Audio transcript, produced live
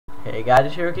Hey guys,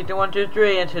 it's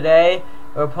HeroKeaton123 and today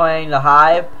we're playing the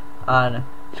Hive on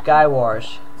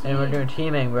SkyWars. And we're doing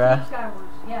teaming, bruh.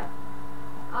 SkyWars, yeah.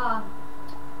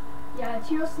 Yeah, it's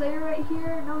Hero Slayer right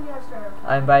here. No Gavstar.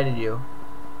 I invited you.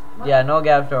 What? Yeah, no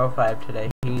Gavstar 05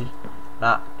 today. He's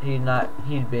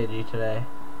busy today.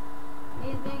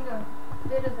 He's being a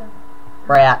bit of a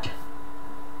Brat.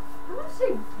 I'm gonna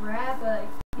say brat, but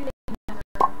you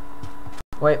didn't.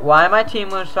 Wait, why am I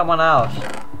teaming with someone else?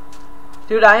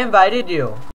 Dude, I invited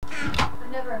you. I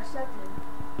never accepted.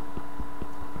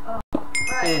 Oh, alright,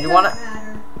 Hey, it you doesn't wanna-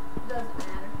 matter. It doesn't matter.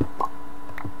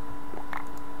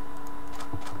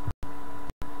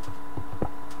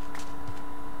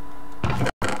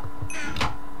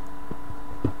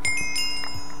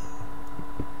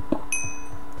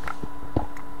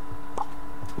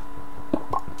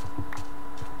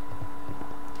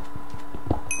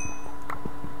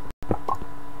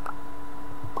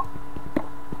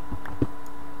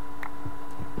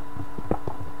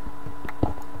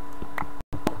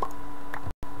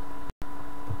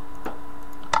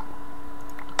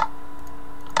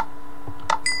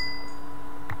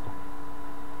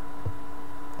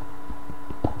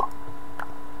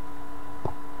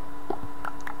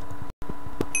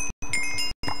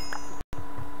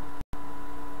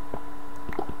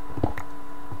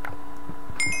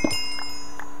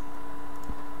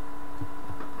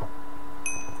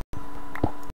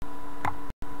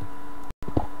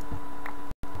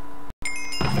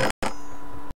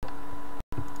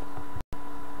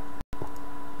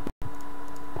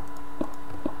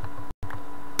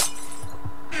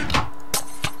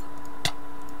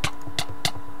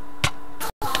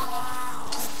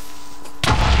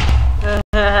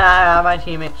 My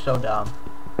teammate's so dumb.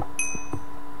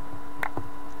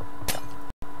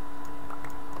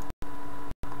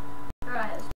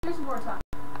 Alright, let's do some more talking.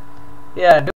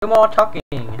 Yeah, do more talking.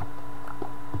 I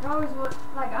always want,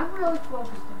 like, I'm really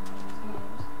focused in these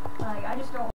games. Like, I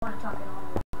just don't want to talk at all.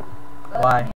 But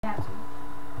Why? I have to.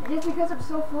 And just because I'm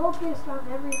so focused on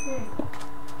everything.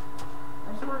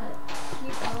 I just want to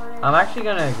keep going. I'm actually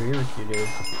gonna agree with you, dude.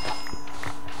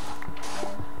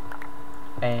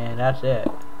 And that's it.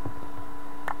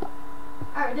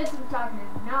 Alright, did some talking,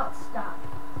 now let's stop.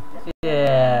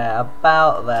 Yeah,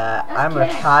 about that. That's I'm kidding.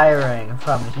 retiring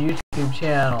from this YouTube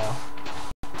channel.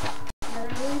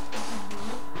 Literally, this is me.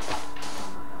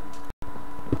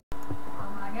 Oh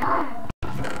my god.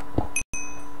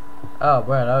 Oh,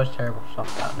 bro, that was terrible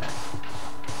stuff down there.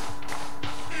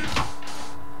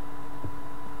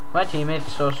 My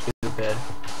teammate's so stupid.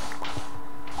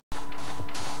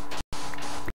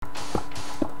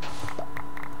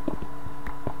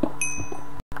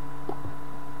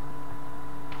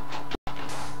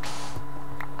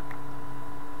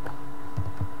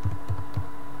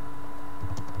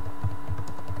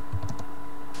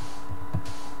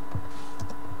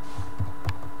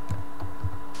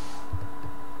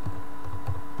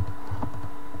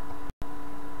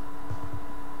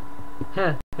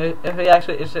 If he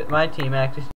actually, if my team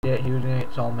actually did it, he was gonna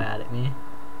get so mad at me.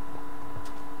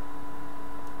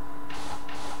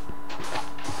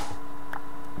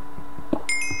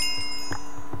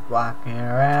 Walking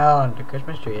around the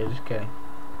Christmas tree, just kidding.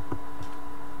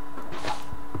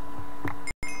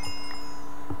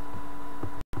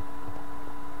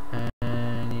 And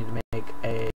I need to make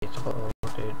a. I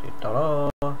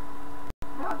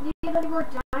don't need any more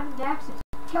diamond axes.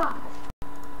 Gosh.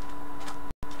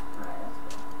 Alright,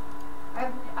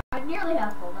 that's good. I nearly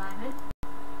have full diamond.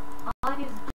 All I need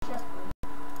is a chest plate.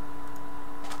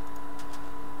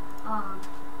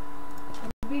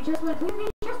 It'd be chest plate. Please be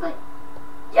chest plate.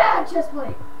 Yeah, chest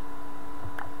plate.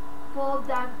 Full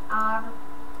diamond armor.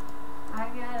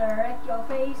 I'm gonna wreck your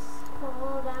face.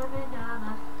 Full diamond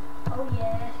armor. Oh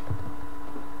yeah.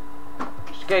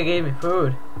 This guy gave me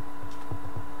food.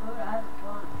 Oh, that's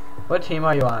fun. What team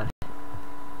are you on?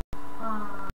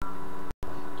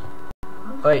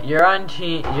 Wait, you're on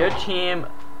your team,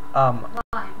 Lime,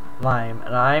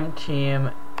 and I'm team,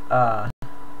 I'm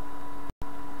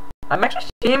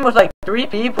actually team with like 3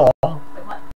 people. Wait,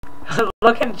 what?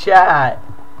 Look in chat.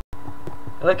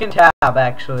 Look in tab,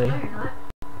 actually. No, you're not.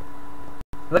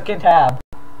 Look in tab.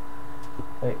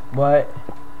 Wait, what?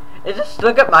 It's just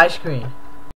look at my screen.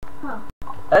 Huh.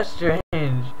 That's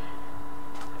strange.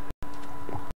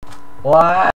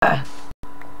 What?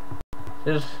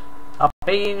 Just up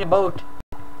in your boat.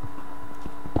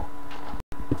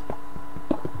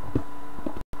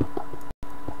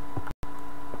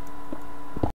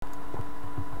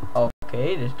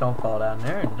 Okay, just don't fall down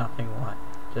there and nothing will.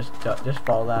 Just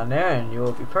fall down there and you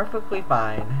will be perfectly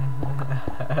fine.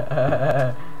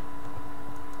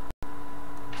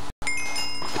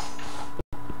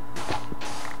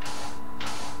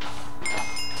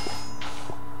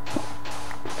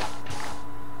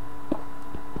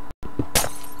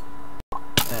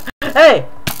 Hey!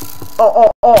 Oh,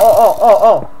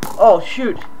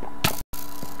 shoot. Is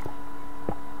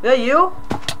that you?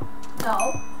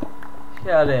 No.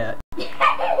 Shut it.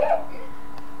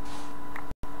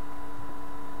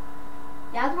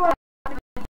 That's what I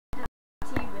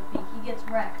team with me. He gets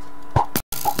wrecked.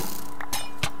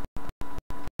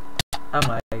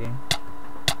 I'm lagging.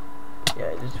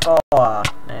 Yeah, just fall off.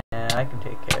 Man, I can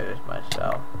take care of this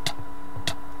myself.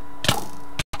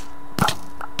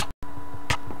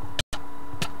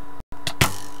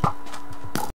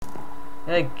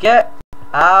 Hey, get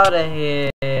out of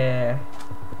here.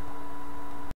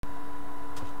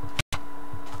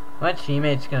 My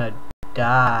teammate's gonna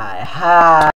die.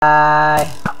 Hi.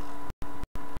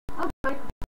 Okay.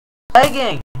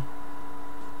 Lagging.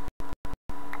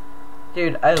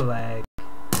 Dude, I lag.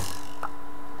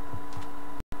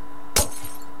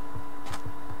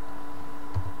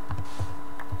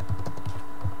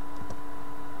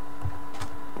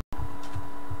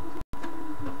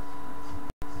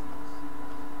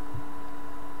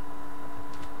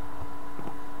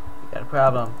 Got a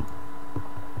problem.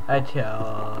 I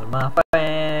told my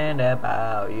friend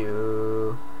about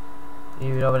you.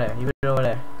 You it over there. You it over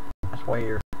there. I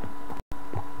swear.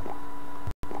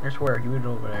 I swear. You it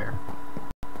over there.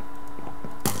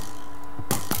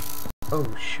 Oh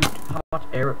shoot! How much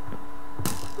arrow?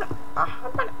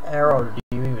 How much arrow do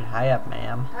you even have,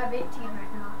 ma'am? I have 18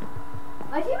 right now.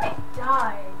 My teammate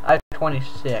died. I have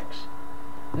 26.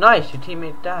 Nice, your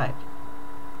teammate died.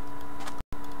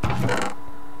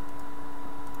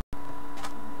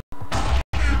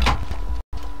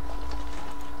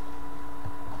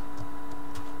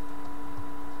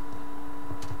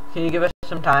 Can you give us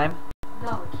some time?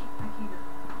 No, I can't.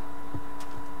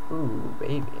 Ooh,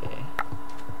 baby.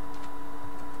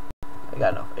 I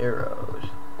got enough arrows.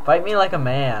 Fight me like a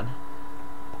man.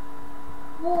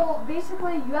 Well,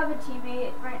 basically, you have a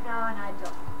teammate right now, and I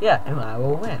don't. Yeah, and I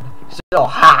will win. So,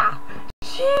 ha!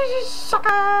 Jesus,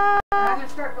 sucker! I'm gonna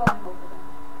start going over them.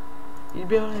 He's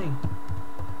building.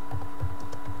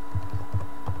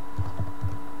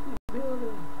 He's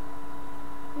building.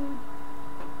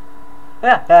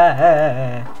 Ha ha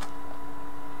ha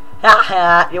ha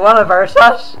ha! You wanna verse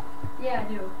us? Yeah, I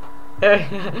do.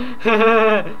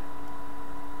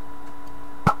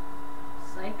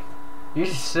 Psych. You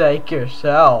psych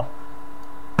yourself.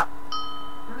 I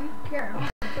don't even care. I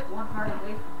don't took one heart away from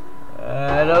me.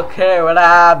 I don't care what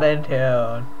I've been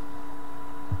told.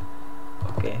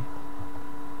 Okay.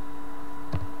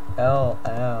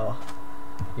 LL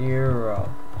Hero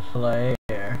Slayer.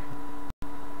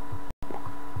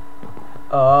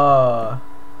 Oh,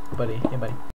 buddy, hey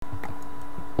buddy.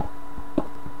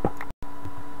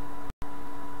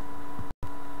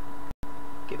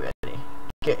 Get ready.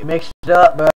 Get mixed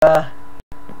up, bruh.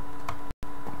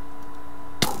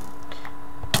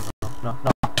 No.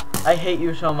 I hate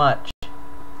you so much.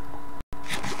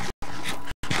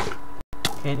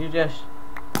 Can't you just...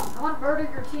 I want to murder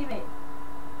your teammate.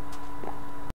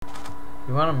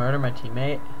 You want to murder my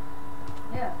teammate?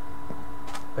 Yeah.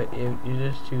 But you're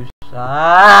just too...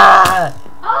 Ah!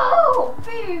 Oh,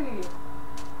 baby!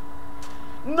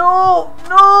 No!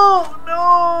 Oh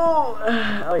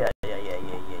yeah.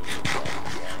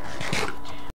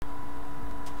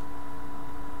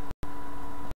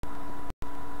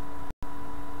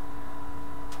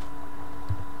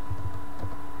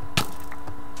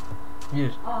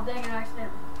 Yes. Oh, dang it,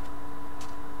 accidentally.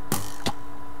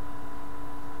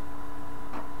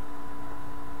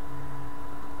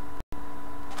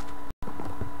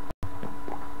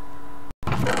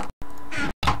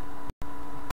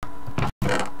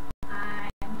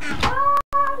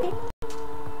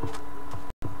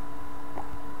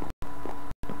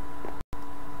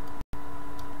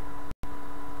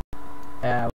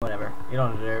 Whatever. You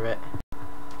don't deserve it.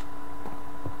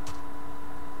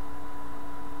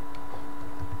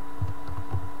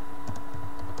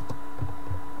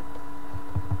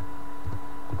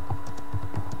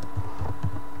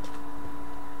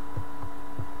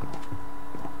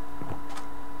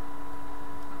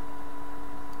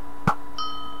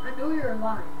 I knew you were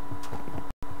lying.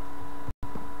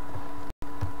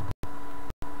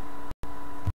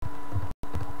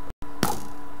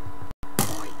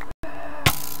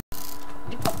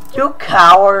 You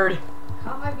coward!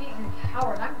 How am I being a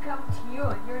coward? I'm coming to you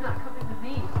and you're not coming to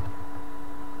me.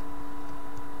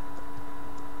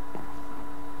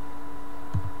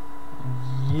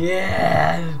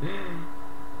 Yes!